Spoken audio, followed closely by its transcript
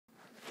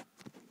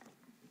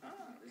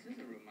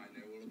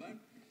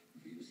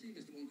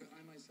Wonka,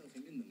 I myself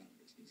am in the nut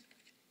business.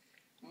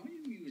 Are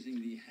you using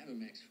the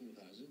Havermax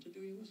 4000 to do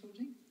your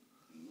sorting?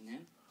 No.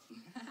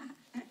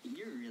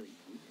 You're really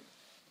weird.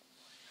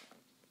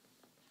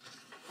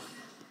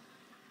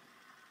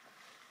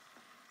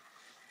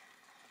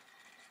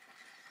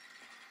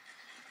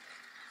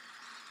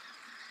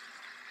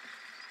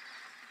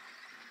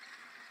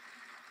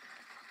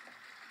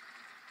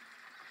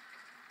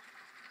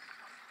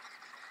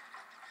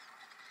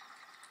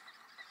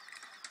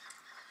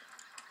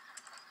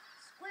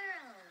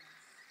 Squirrels.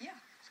 Yeah,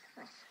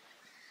 squirrels.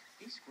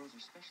 These squirrels are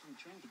specially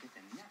trained to get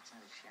the nuts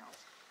out of shells.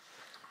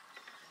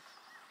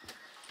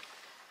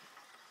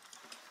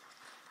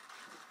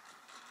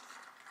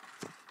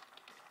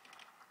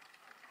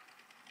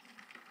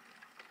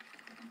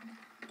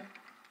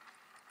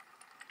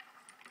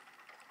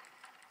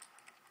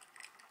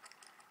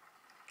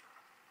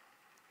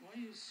 Why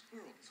use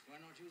squirrels?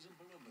 Why not use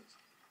impalombas?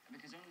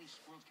 Because only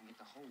squirrels can get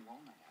the whole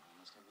walnut out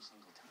almost every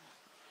single time.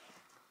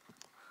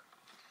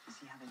 You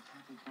see how they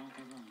carefully clean up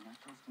their little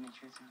knuckles to make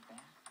sure it's not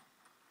bad?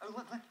 Oh,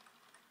 look, look.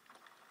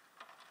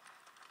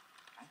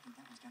 I think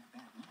that one's got a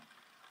bad nut.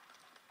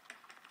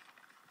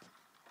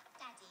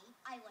 Daddy,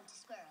 I want a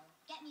squirrel.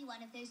 Get me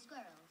one of those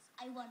squirrels.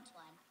 I want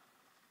one.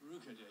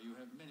 Veruca, dear, you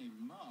have many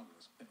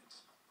marvelous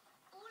pets.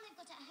 All I've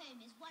got at home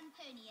is 1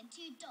 pony and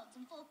 2 dogs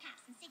and 4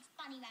 cats and 6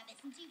 bunny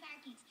rabbits and 2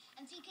 parakeets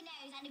and 2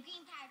 canaries and a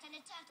green parrot and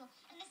a turtle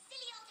and a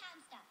silly old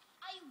hamster.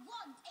 I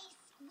want a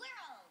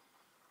squirrel.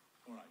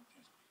 All right,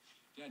 yes.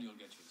 Daddy will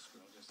get you a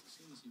squirrel just as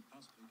soon as he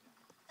possibly can.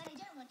 But I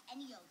don't want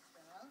any old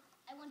squirrel.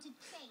 I want a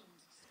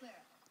trained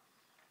squirrel.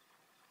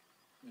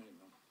 Very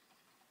well.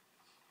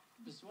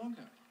 Mr.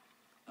 Wonka,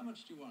 how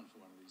much do you want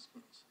for one of these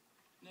squirrels?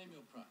 Name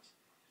your price.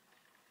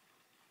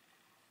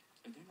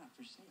 They're not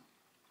for sale.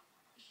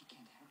 She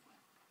can't have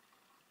one.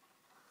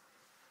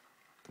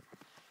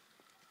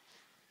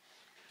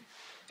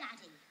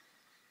 Daddy.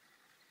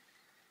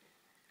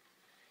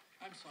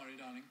 I'm sorry,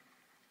 darling.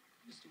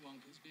 Mr.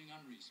 Wonka's being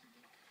unreasonable.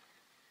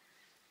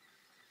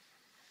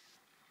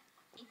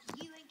 If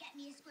you won't get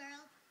me a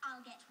squirrel,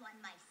 I'll get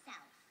one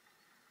myself.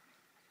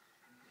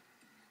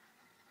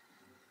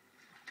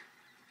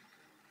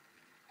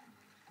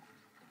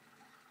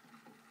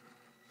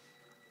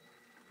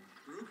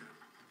 Veruca.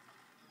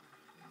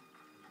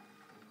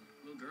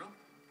 Little girl.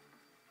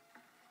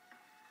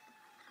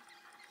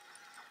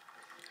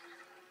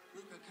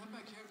 Veruca, come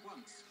back here at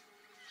once.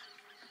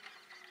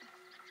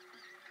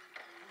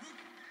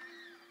 Veruca.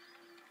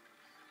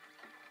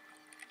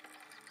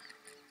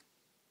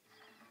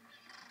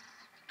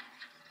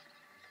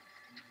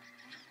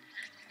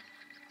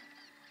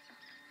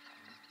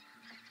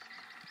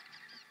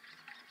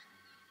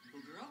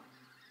 Little girl?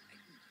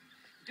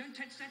 Don't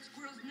touch that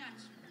squirrel's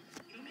nuts.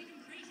 It'll make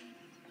him crazy.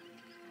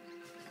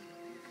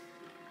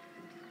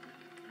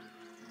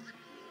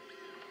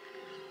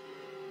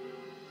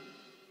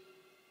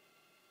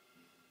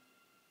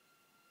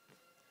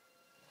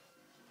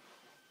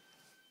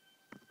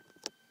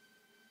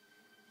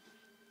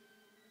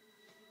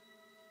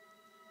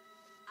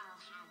 I'll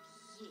have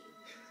you.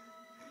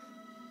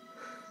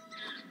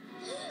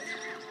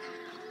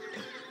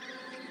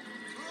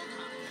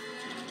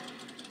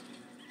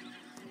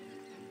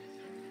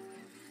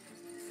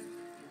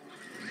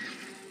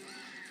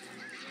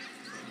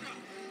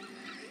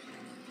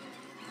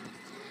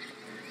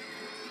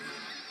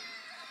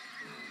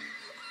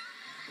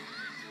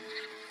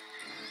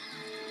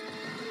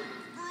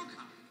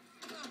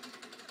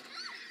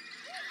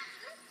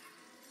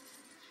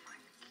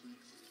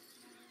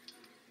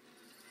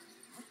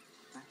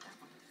 Not that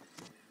one.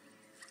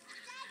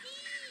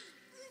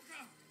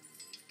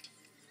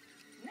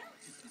 No.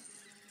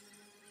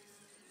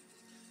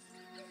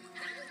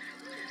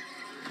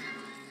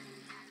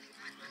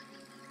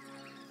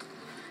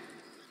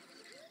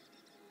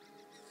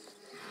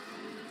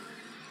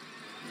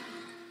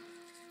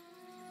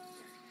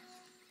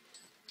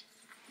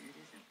 Here it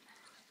isn't.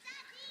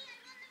 Daddy, I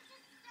want them to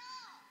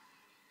stop.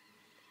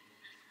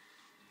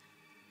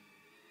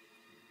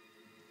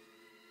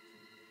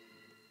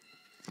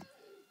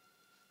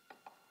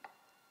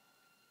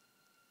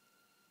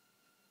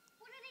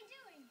 What are they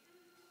doing?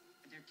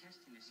 They're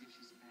testing to see if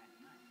she's a bad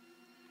nut.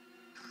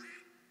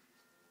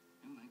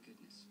 Oh my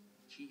goodness.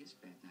 She is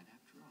bad nut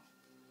after all.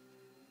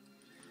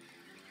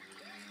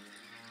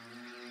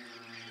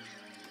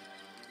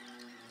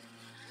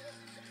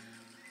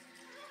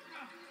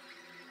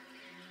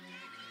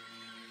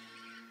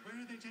 Where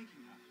are they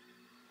taking her?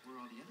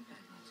 Where all the other bad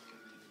nuts go,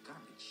 to the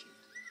garbage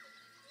chute.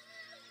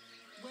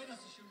 Where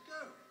does the chute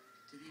go?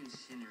 To the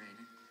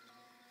incinerator.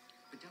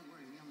 But don't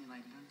worry, we only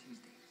light it on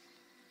Tuesday.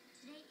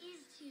 Today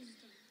is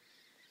Tuesday.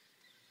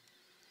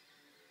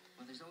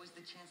 Well, there's always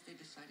the chance they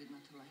decided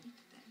not to light it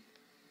today.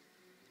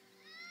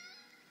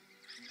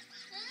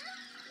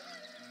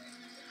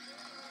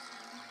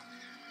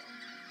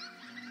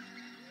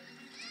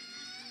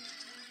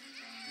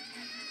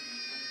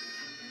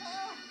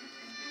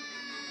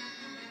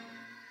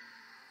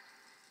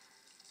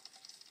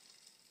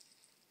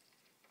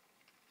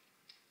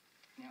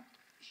 Now,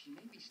 She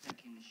may be stuck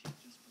in the ship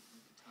just below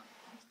the top.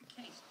 If that's the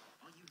case,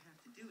 all you have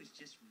to do is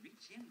just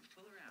reach in and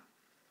pull her out.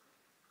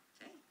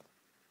 See?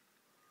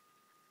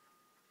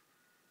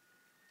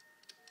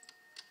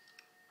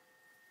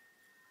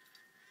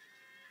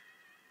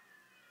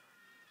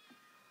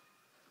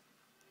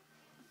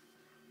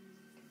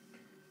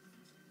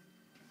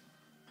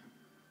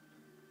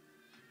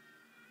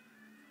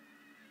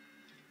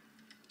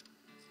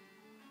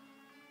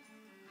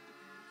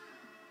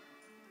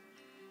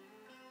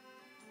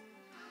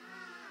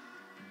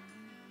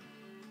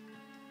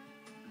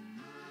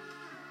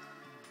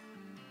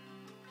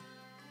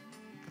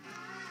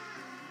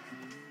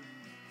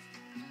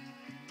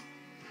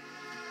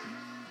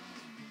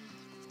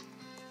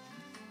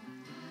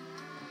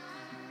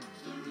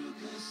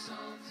 Veruca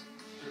Salt,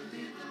 the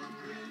little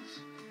brute,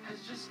 has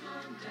just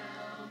gone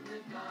down the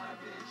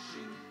garbage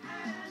chute,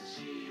 and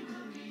she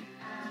will meet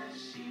as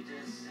she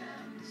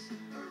descends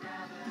a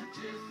rather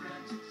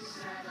different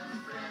set of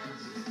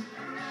friends.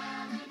 A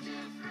rather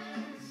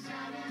different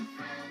set of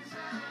friends.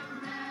 A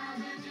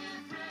rather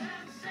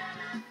different set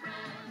of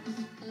friends.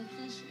 The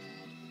fish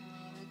had,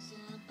 for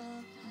example,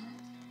 had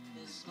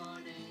this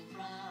morning from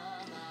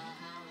a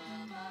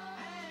halibut,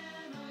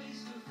 an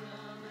oyster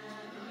from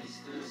an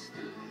oyster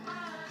stew, a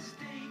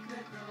steak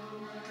that no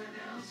one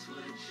else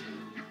would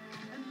chew,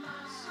 and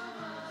lots of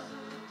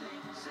other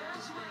things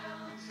as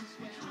well,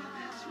 which with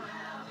its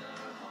rather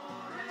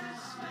horrid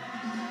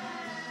smell.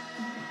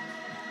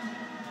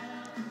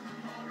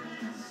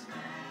 Horrid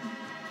smell.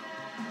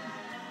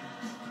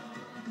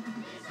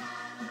 These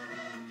are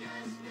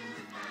Veruca's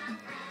newfound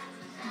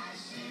friends, as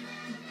she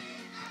will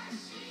meet as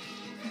she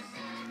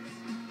descends.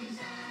 These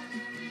are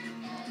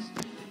Veruca's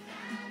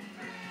newfound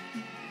friends.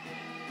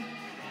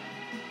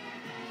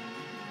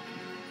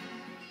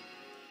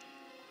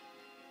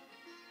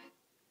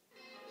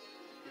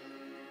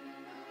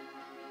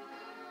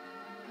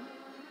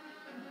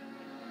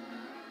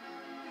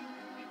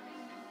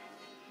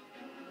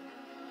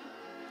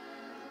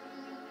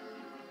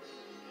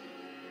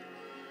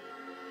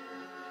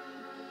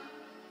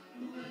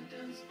 Who went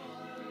and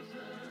spoiled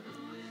her,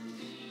 who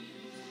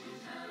indeed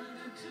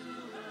handed to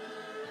her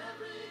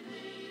every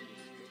need,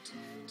 who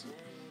turned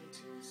her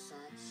into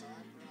such a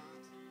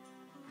brat?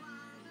 Who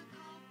are the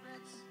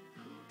culprits?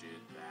 Who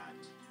did that?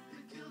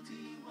 The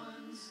guilty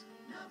ones.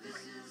 Now this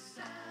is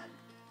sad.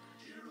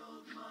 Dear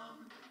old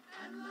mom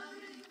and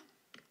loving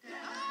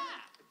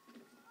dad.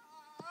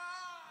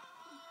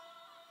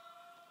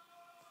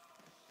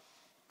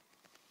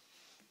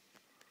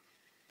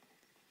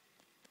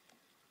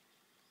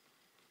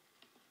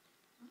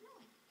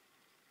 Really?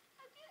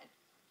 I did.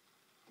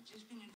 I've just been